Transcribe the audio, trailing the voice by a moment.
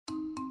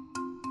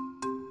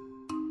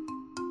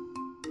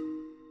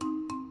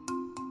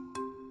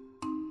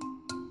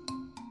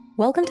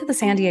Welcome to the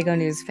San Diego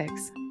News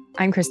Fix.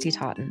 I'm Christy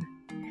Totten.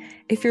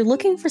 If you're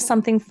looking for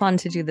something fun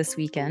to do this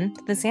weekend,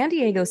 the San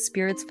Diego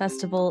Spirits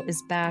Festival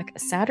is back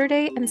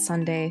Saturday and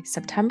Sunday,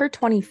 September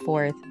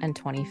 24th and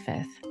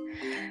 25th.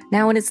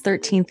 Now in its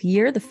 13th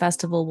year, the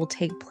festival will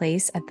take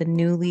place at the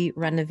newly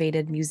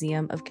renovated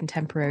Museum of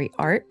Contemporary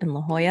Art in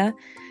La Jolla.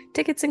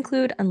 Tickets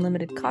include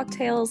unlimited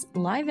cocktails,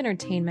 live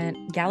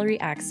entertainment, gallery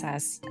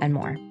access, and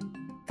more.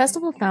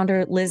 Festival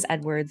founder Liz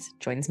Edwards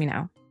joins me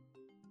now.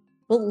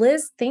 Well,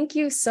 Liz, thank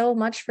you so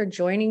much for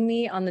joining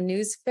me on the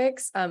News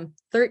Fix.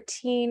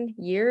 13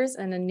 years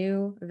and a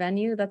new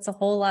venue. That's a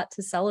whole lot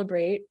to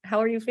celebrate. How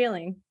are you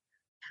feeling?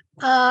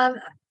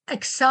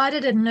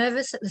 Excited and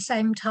nervous at the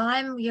same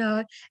time.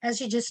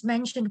 As you just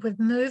mentioned, we've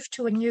moved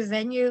to a new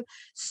venue.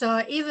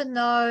 So even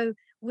though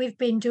we've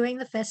been doing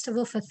the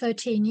festival for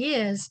 13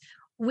 years,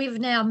 we've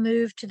now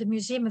moved to the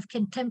Museum of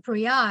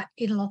Contemporary Art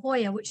in La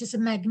Jolla, which is a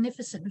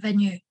magnificent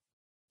venue.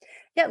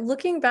 Yeah,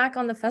 looking back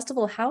on the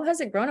festival, how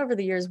has it grown over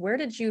the years? Where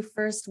did you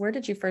first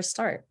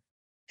start?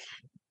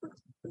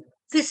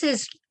 This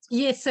is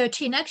year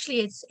 13.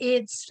 Actually,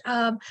 it's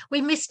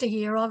we missed a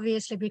year,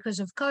 obviously, because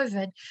of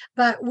COVID.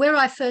 But where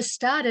I first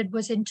started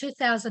was in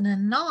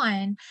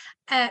 2009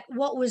 at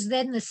what was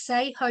then the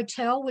Say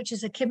Hotel, which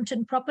is a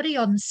Kimpton property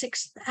on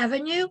 6th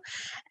Avenue.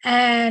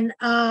 And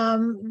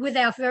with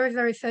our very,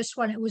 very first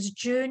one, it was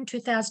June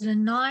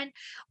 2009.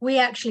 We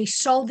actually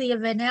sold the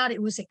event out.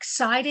 It was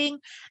exciting.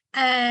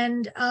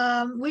 And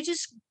we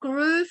just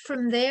grew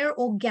from there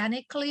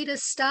organically to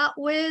start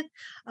with.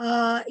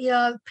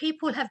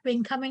 People have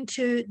been coming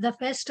to the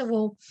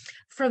festival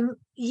from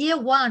year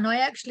one. I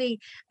actually,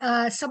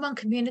 someone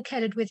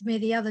communicated with me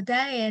the other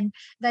day and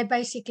they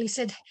basically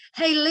said,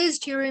 "Hey, Liz,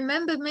 do you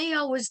remember me?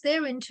 I was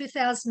there in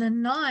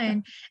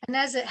 2009. And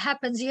as it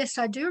happens, yes,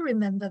 I do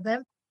remember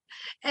them.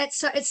 And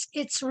so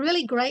it's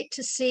really great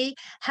to see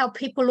how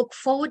people look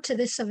forward to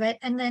this event,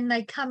 and then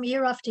they come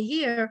year after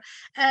year,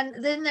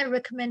 and then they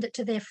recommend it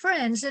to their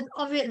friends. And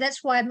obviously,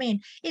 that's why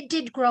it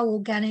did grow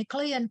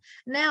organically, and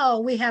now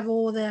we have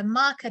all the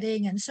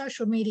marketing and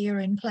social media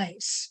in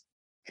place.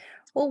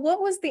 Well,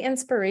 what was the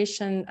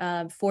inspiration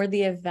for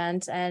the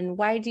event, and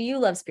why do you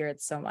love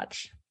spirits so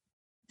much?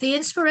 The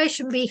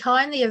inspiration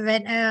behind the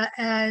event,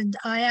 and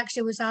I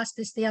actually was asked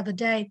this the other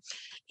day,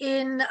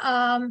 in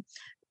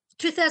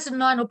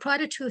 2009 or prior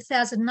to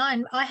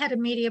 2009, I had a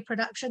media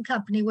production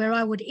company where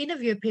I would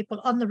interview people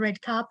on the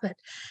red carpet.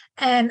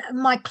 And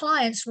my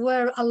clients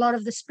were a lot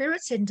of the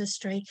spirits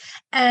industry.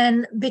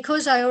 And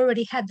because I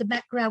already had the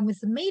background with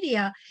the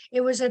media,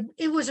 it was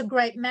a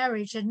great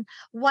marriage. And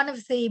one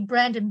of the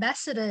brand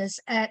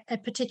ambassadors at a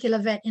particular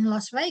event in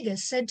Las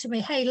Vegas said to me,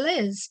 "Hey,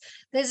 Liz,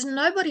 there's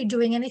nobody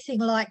doing anything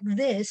like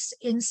this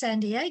in San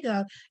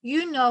Diego.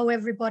 You know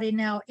everybody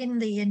now in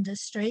the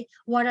industry.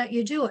 Why don't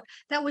you do it?"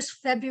 That was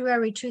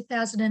February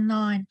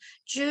 2009.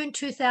 June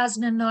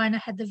 2009, I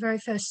had the very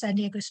first San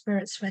Diego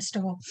Spirits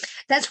Festival.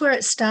 That's where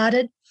it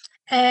started.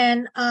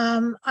 And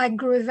I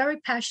grew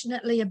very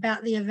passionately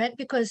about the event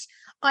because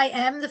I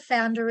am the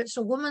founder. It's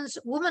a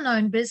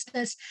woman-owned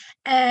business,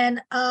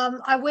 and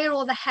I wear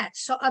all the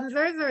hats. So I'm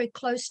very, very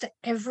close to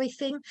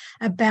everything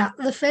about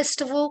the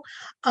festival.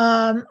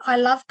 I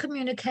love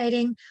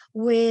communicating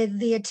with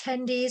the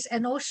attendees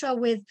and also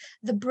with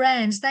the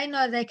brands. They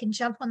know they can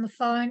jump on the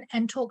phone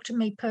and talk to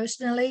me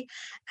personally,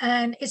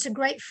 and it's a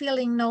great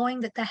feeling knowing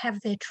that they have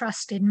their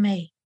trust in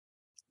me.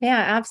 Yeah,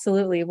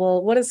 absolutely.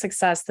 Well, what a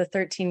success. The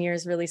 13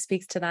 years really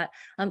speaks to that.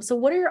 So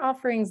what are your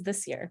offerings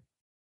this year?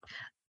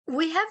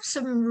 We have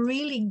some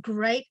really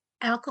great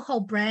alcohol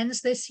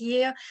brands this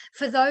year.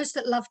 For those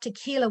that love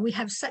tequila, we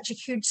have such a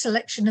huge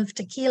selection of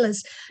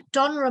tequilas.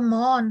 Don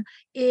Ramon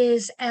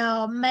is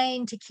our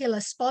main tequila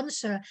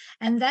sponsor,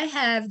 and they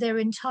have their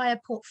entire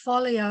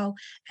portfolio,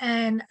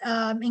 and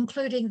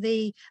including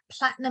the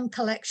Platinum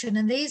Collection.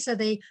 And these are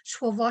the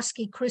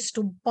Swarovski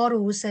crystal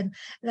bottles. And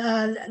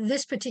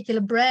this particular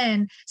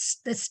brand,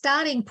 the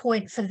starting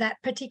point for that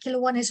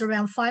particular one is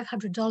around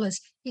 $500.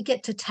 You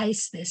get to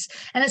taste this.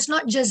 And it's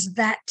not just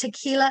that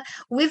tequila.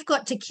 We've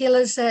got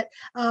tequilas that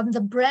the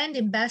brand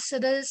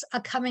ambassadors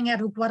are coming out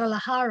of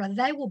Guadalajara.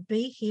 They will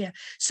be here.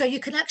 So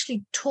you can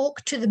actually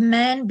talk to the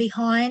man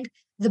behind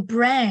the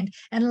brand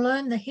and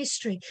learn the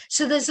history.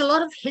 So there's a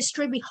lot of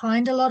history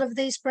behind a lot of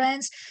these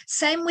brands.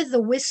 Same with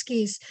the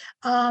whiskeys.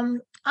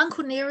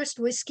 Uncle Nearest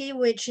Whiskey,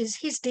 which is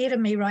he's dear to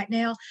me right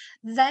now,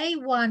 they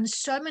won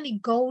so many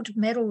gold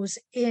medals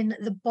in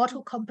the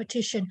bottle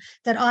competition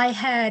that I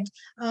had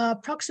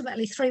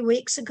approximately 3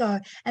 weeks ago,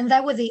 and they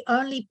were the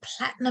only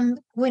platinum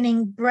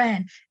winning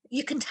brand.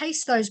 You can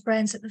taste those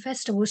brands at the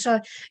festival.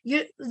 So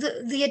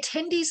the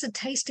attendees are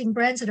tasting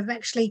brands that have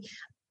actually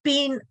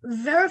been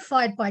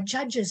verified by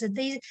judges, and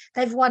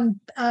they've won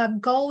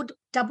gold,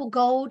 double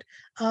gold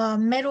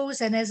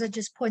medals, and as I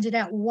just pointed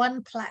out,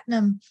 one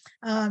platinum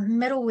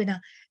medal winner.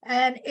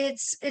 And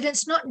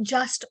it's not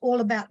just all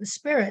about the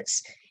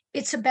spirits.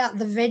 It's about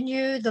the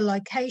venue, the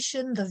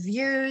location, the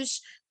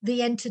views,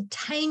 the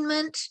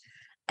entertainment,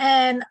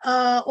 and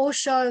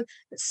also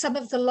some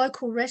of the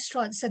local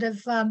restaurants that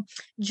have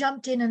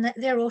jumped in, and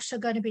they're also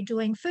going to be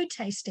doing food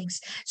tastings.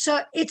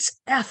 So it's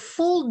a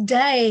full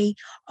day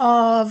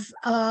of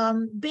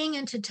being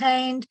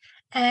entertained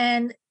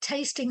and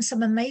tasting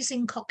some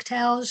amazing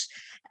cocktails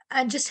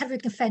and just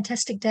having a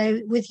fantastic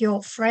day with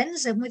your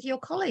friends and with your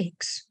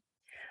colleagues.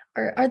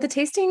 Are the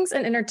tastings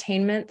and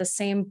entertainment the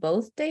same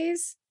both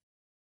days?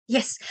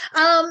 Yes,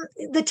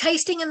 the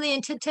tasting and the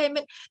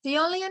entertainment. The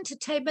only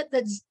entertainment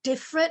that's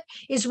different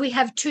is we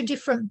have two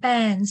different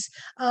bands,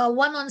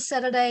 one on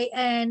Saturday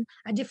and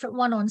a different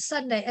one on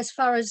Sunday. As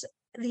far as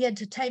the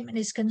entertainment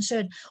is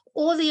concerned,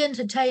 all the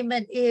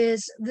entertainment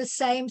is the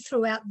same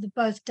throughout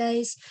both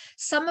days.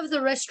 Some of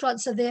the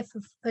restaurants are there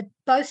for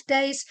both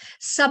days.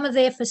 Some are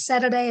there for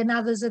Saturday, and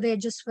others are there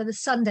just for the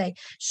Sunday.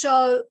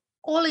 So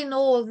all in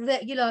all,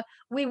 that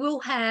we will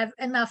have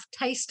enough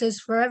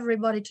tasters for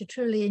everybody to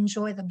truly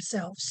enjoy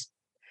themselves.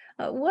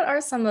 What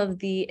are some of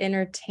the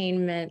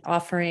entertainment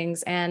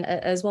offerings and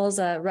as well as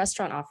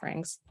restaurant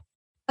offerings?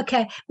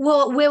 Okay,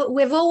 well,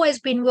 we've always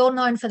been well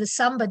known for the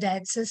samba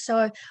dancers.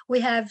 So we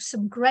have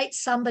some great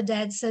samba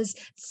dancers,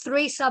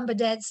 3 samba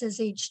dancers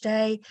each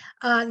day.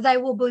 They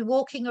will be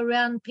walking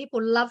around.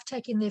 People love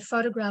taking their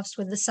photographs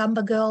with the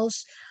samba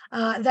girls.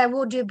 They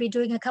will be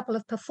doing a couple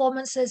of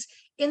performances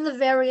in the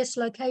various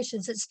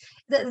locations. It's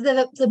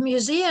the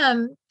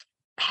museum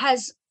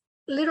has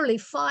literally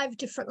 5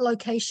 different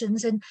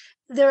locations, and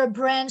there are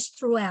brands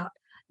throughout.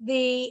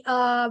 The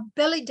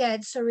belly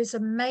dancer is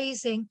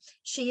amazing.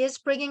 She is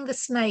bringing the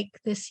snake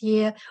this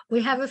year.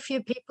 We have a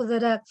few people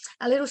that are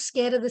a little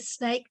scared of the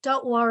snake.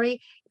 Don't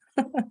worry.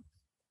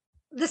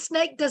 The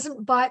snake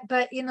doesn't bite,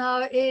 but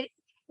it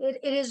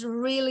is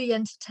really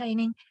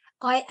entertaining.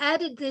 I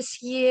added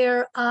this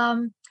year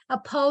a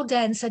pole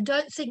dancer.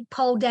 Don't think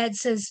pole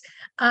dancers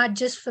are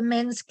just for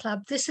men's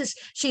club.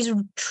 She's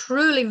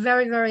truly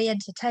very, very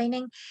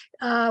entertaining.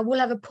 We'll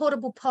have a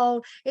portable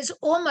pole. It's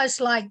almost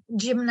like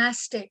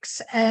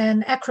gymnastics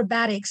and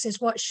acrobatics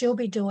is what she'll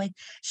be doing.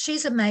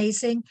 She's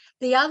amazing.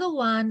 The other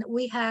one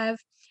we have,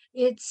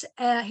 he's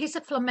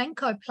a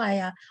flamenco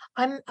player.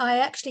 I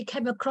actually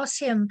came across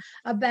him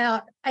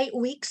about 8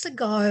 weeks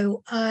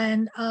ago,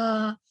 and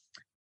I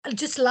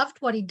just loved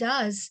what he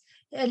does.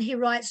 And he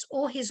writes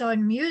all his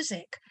own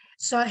music.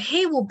 So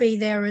he will be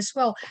there as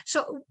well.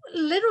 So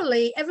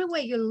literally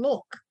everywhere you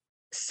look,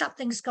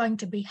 something's going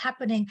to be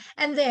happening.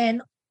 And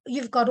then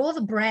you've got all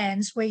the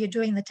brands where you're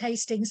doing the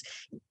tastings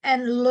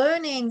and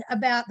learning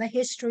about the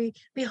history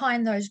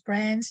behind those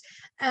brands.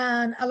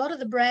 And a lot of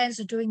the brands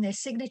are doing their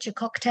signature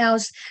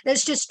cocktails.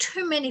 There's just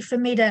too many for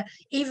me to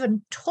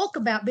even talk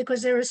about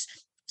because there is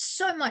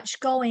so much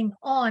going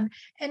on,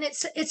 and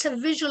it's a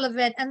visual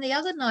event. And the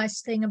other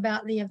nice thing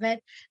about the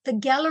event, the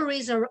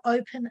galleries are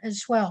open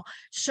as well,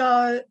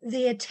 so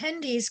the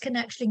attendees can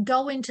actually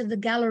go into the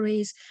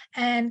galleries,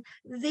 and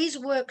these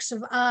works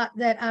of art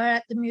that are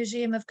at the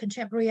Museum of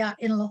Contemporary Art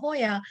in La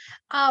Jolla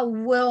are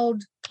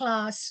world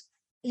class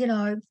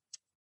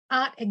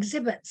art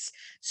exhibits.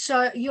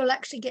 So you'll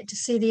actually get to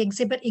see the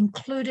exhibit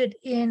included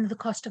in the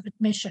cost of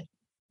admission.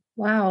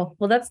 Wow.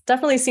 Well, that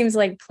definitely seems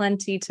like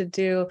plenty to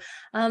do.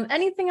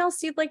 Anything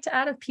else you'd like to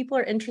add if people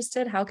are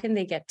interested? How can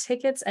they get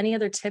tickets? Any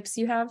other tips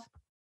you have?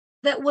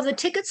 The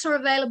tickets are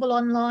available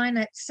online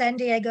at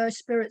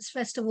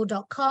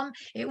SanDiegoSpiritsFestival.com.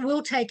 It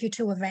will take you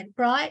to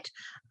Eventbrite.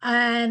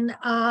 And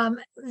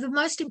the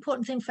most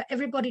important thing for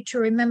everybody to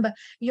remember,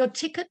 your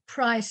ticket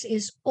price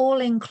is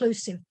all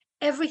inclusive.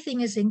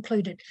 Everything is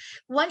included.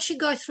 Once you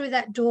go through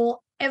that door,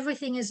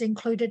 everything is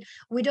included.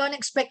 We don't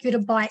expect you to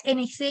buy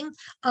anything.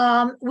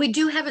 We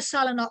do have a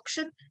silent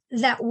auction.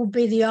 That will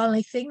be the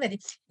only thing that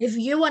if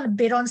you want to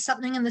bid on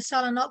something in the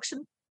silent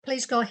auction,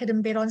 please go ahead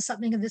and bid on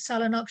something in the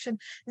silent auction.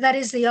 That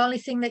is the only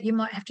thing that you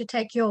might have to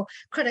take your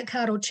credit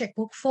card or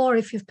checkbook for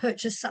if you've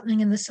purchased something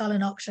in the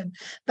silent auction.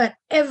 But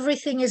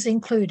everything is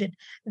included.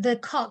 The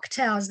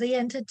cocktails, the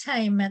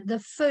entertainment, the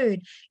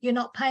food. You're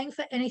not paying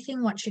for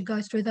anything once you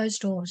go through those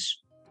doors.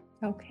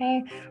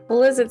 Okay.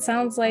 Well, Liz, it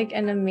sounds like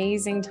an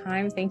amazing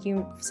time. Thank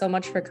you so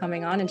much for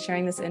coming on and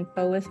sharing this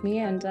info with me.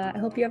 And I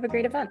hope you have a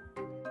great event.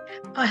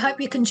 I hope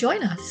you can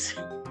join us.